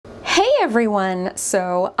Hey everyone!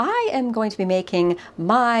 So I am going to be making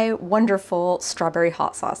my wonderful strawberry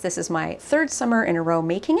hot sauce. This is my third summer in a row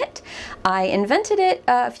making it. I invented it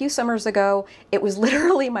a few summers ago. It was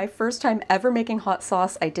literally my first time ever making hot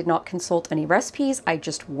sauce. I did not consult any recipes. I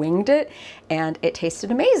just winged it and it tasted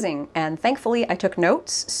amazing. And thankfully I took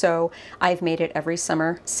notes, so I've made it every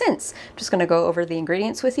summer since. I'm just going to go over the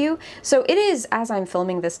ingredients with you. So it is, as I'm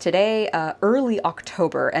filming this today, early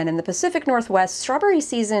October, and in the Pacific Northwest, strawberry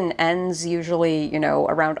season ends usually,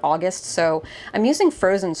 around August, so I'm using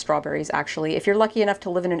frozen strawberries actually. If you're lucky enough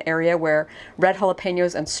to live in an area where red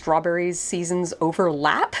jalapenos and strawberries seasons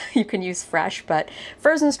overlap, you can use fresh, but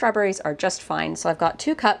frozen strawberries are just fine. So I've got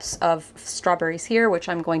 2 cups of strawberries here, which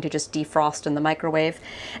I'm going to just defrost in the microwave.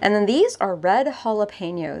 And then these are red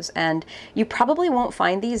jalapenos, and you probably won't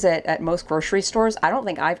find these at most grocery stores. I don't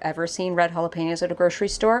think I've ever seen red jalapenos at a grocery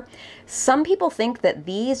store. Some people think that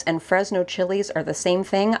these and Fresno chilies are the same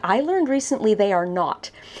thing. I learned recently they are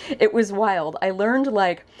not. It was wild. I learned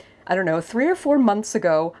like, I don't know, 3 or 4 months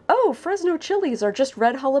ago, oh, Fresno chilies are just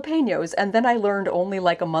red jalapenos. And then I learned only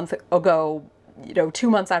like a month ago, 2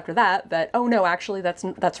 months after that, oh no, actually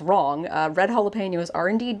that's wrong. Red jalapenos are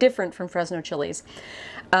indeed different from Fresno chilies.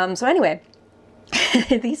 So anyway,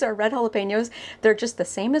 these are red jalapenos. They're just the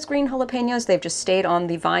same as green jalapenos. They've just stayed on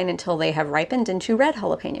the vine until they have ripened into red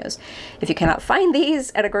jalapenos. If you cannot find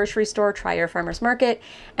these at a grocery store, try your farmer's market.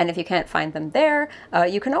 And if you can't find them there,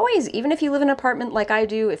 you can always, even if you live in an apartment like I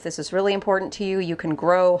do, if this is really important to you, you can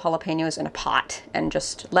grow jalapenos in a pot and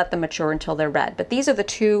just let them mature until they're red. But these are the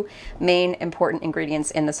 2 main important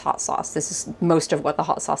ingredients in this hot sauce. This is most of what the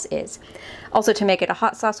hot sauce is. Also, to make it a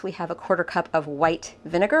hot sauce, we have a 1/4 cup of white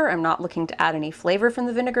vinegar. I'm not looking to add any flavor from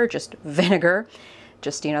the vinegar, just vinegar,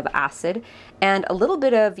 just, the acid, and a little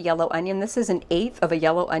bit of yellow onion. This is 1/8 of a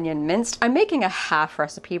yellow onion minced. I'm making a half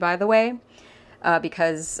recipe, by the way,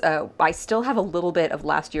 because I still have a little bit of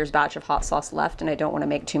last year's batch of hot sauce left and I don't want to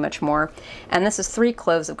make too much more. And this is 3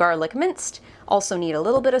 cloves of garlic minced. Also need a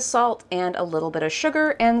little bit of salt and a little bit of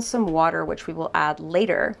sugar and some water, which we will add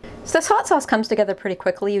later. So this hot sauce comes together pretty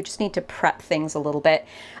quickly. You just need to prep things a little bit.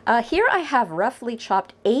 Here I have roughly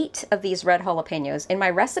chopped 8 of these red jalapenos. In my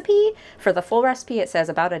recipe, for the full recipe, it says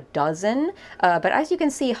about a dozen, but as you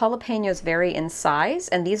can see, jalapenos vary in size,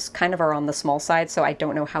 and these kind of are on the small side, so I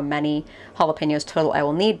don't know how many jalapenos total I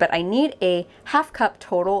will need, but I need a 1/2 cup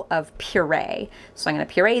total of puree. So I'm going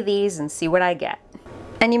to puree these and see what I get.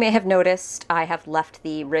 And you may have noticed I have left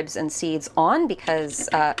the ribs and seeds on because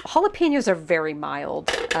jalapenos are very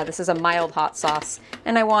mild. This is a mild hot sauce,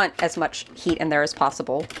 and I want as much heat in there as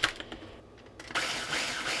possible.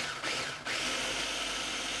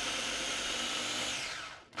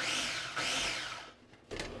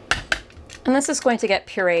 And this is going to get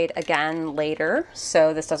pureed again later,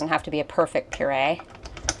 so this doesn't have to be a perfect puree.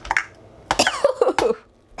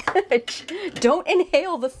 Don't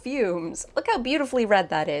inhale the fumes. Look how beautifully red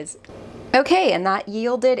that is. Okay, and that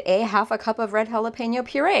yielded a 1/2 cup of red jalapeno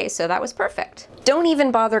puree, so that was perfect. Don't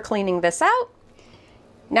even bother cleaning this out.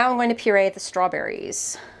 Now I'm going to puree the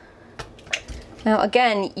strawberries. Now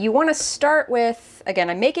again, you want to start with, again,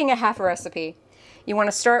 I'm making a half a recipe. You want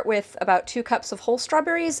to start with about 2 cups of whole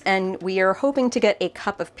strawberries, and we are hoping to get a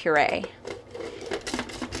cup of puree.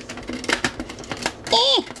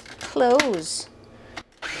 Close.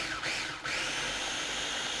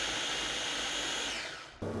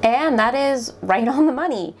 And that is right on the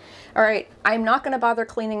money. All right, I'm not going to bother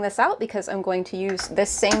cleaning this out because I'm going to use this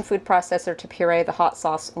same food processor to puree the hot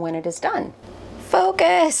sauce when it is done.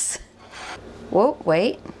 Focus! Whoa,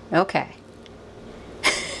 wait, okay.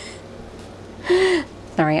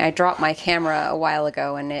 Sorry, I dropped my camera a while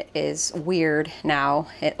ago and it is weird now.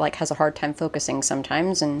 It like has a hard time focusing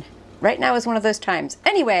sometimes, and right now is one of those times.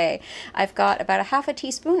 Anyway, I've got about a 1/2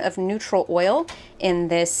 teaspoon of neutral oil in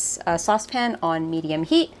this saucepan on medium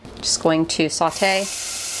heat. Just going to saute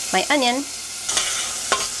my onion.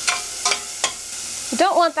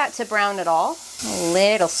 Don't want that to brown at all. A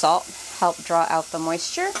little salt, help draw out the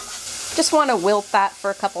moisture. Just want to wilt that for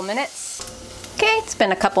a couple minutes. Okay, it's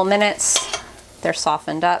been a couple minutes. They're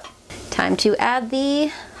softened up. Time to add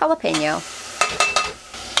the jalapeno.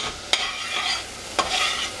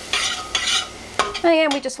 Again,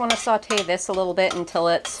 we just want to saute this a little bit until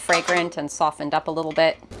it's fragrant and softened up a little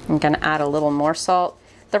bit. I'm going to add a little more salt.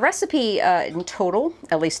 The recipe in total,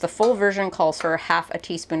 at least the full version, calls for 1/2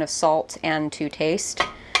 teaspoon of salt and to taste.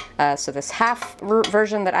 So this half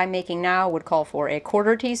version that I'm making now would call for a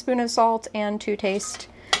 1/4 teaspoon of salt and to taste.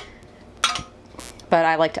 But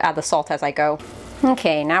I like to add the salt as I go.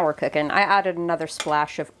 Okay, now we're cooking. I added another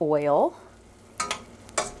splash of oil.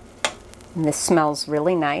 And this smells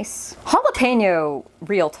really nice. Jalapeno Jalapeno,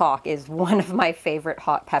 real talk, is one of my favorite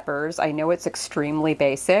hot peppers. I know it's extremely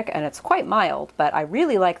basic and it's quite mild, but I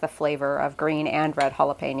really like the flavor of green and red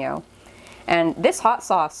jalapeno. And this hot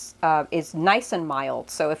sauce is nice and mild,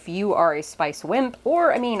 so if you are a spice wimp,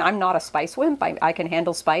 or I mean, I'm not a spice wimp, I can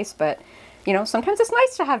handle spice, but you know, sometimes it's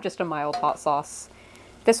nice to have just a mild hot sauce.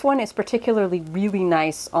 This one is particularly really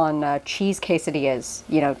nice on cheese quesadillas,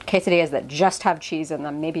 you know, quesadillas that just have cheese in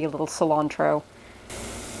them, maybe a little cilantro.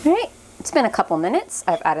 All right, it's been a couple minutes.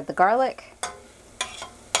 I've added the garlic.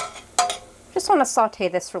 Just want to saute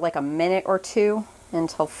this for like a minute or two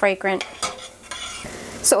until fragrant.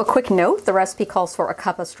 So a quick note, the recipe calls for a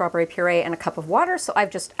cup of strawberry puree and a cup of water, so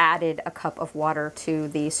I've just added a cup of water to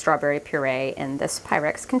the strawberry puree in this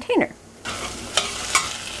Pyrex container.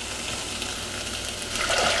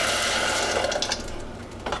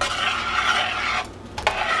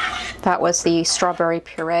 That was the strawberry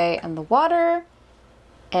puree and the water,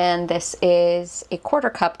 and this is a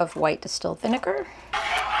 1/4 cup of white distilled vinegar,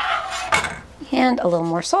 and a little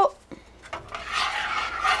more salt.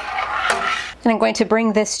 And I'm going to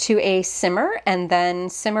bring this to a simmer and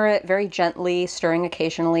then simmer it very gently, stirring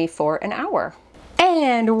occasionally for an hour.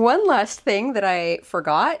 And one last thing that I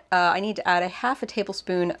forgot, I need to add a 1/2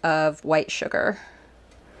 tablespoon of white sugar.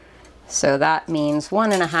 So that means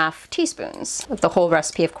 1½ teaspoons. The whole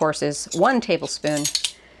recipe, of course, is 1 tablespoon,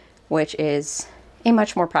 which is a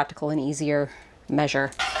much more practical and easier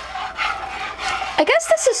measure. I guess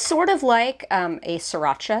this is sort of like a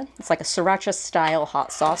sriracha. It's like a sriracha style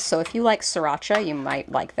hot sauce. So if you like sriracha, you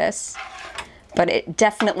might like this, but it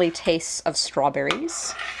definitely tastes of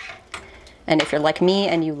strawberries. And if you're like me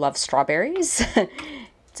and you love strawberries,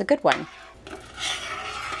 it's a good one.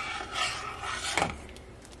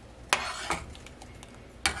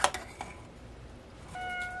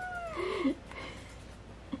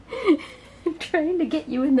 I'm trying to get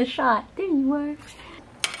you in the shot. There you are.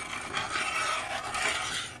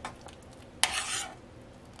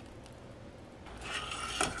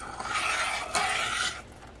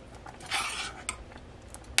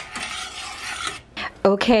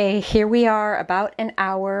 Okay, here we are about an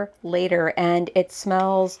hour later, and it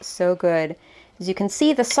smells so good. As you can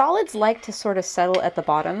see, the solids like to sort of settle at the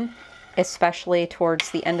bottom, especially towards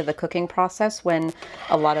the end of the cooking process when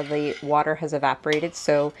a lot of the water has evaporated.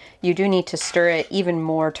 So you do need to stir it even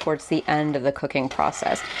more towards the end of the cooking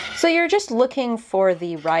process. So you're just looking for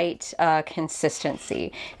the right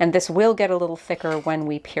consistency. And this will get a little thicker when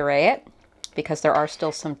we puree it, because there are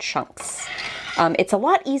still some chunks. It's a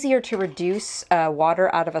lot easier to reduce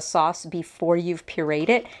water out of a sauce before you've pureed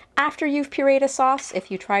it. After you've pureed a sauce, if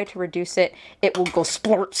you try to reduce it, it will go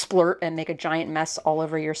splurt, splurt, and make a giant mess all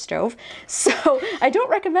over your stove. So I don't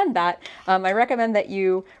recommend that. I recommend that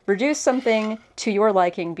you reduce something to your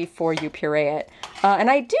liking before you puree it. And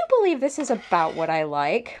I do believe this is about what I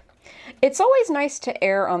like. It's always nice to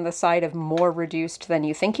err on the side of more reduced than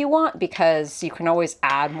you think you want, because you can always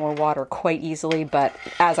add more water quite easily, but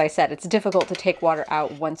as I said, it's difficult to take water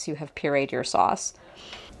out once you have pureed your sauce.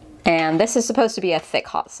 And this is supposed to be a thick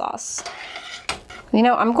hot sauce. You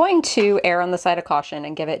know, I'm going to err on the side of caution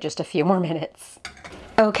and give it just a few more minutes.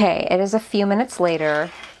 Okay, it is a few minutes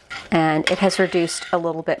later, and it has reduced a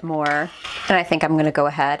little bit more, and I think I'm going to go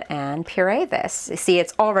ahead and puree this. You see,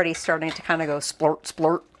 it's already starting to kind of go splurt,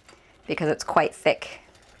 splurt, because it's quite thick.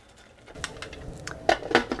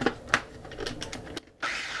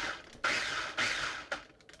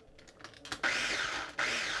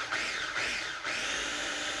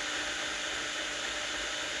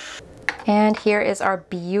 And here is our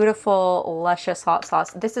beautiful, luscious hot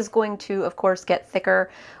sauce. This is going to, of course, get thicker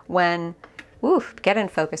when oof, get in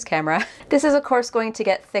focus, camera. This is of course going to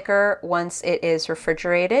get thicker once it is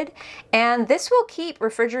refrigerated, and this will keep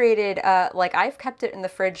refrigerated, like I've kept it in the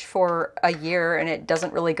fridge for a year and it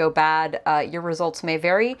doesn't really go bad. Your results may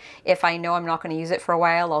vary. If I know I'm not going to use it for a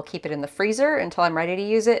while, I'll keep it in the freezer until I'm ready to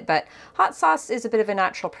use it, but hot sauce is a bit of a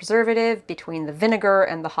natural preservative. Between the vinegar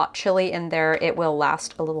and the hot chili in there, it will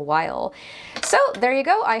last a little while. So there you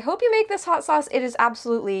go. I hope you make this hot sauce. It is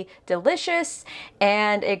absolutely delicious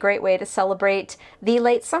and a great way to celebrate the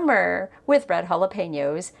late summer with red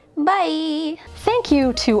jalapenos. Bye! Thank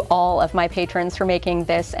you to all of my patrons for making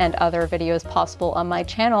this and other videos possible on my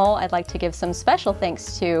channel. I'd like to give some special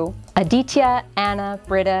thanks to Aditya, Anna,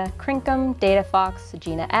 Britta, Crinkum, Data Fox,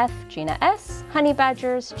 Gina F, Gina S, Honey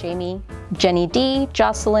Badgers, Jamie, Jenny D,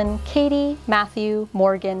 Jocelyn, Katie, Matthew,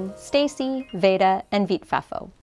 Morgan, Stacy, Veda, and Veet Fafo.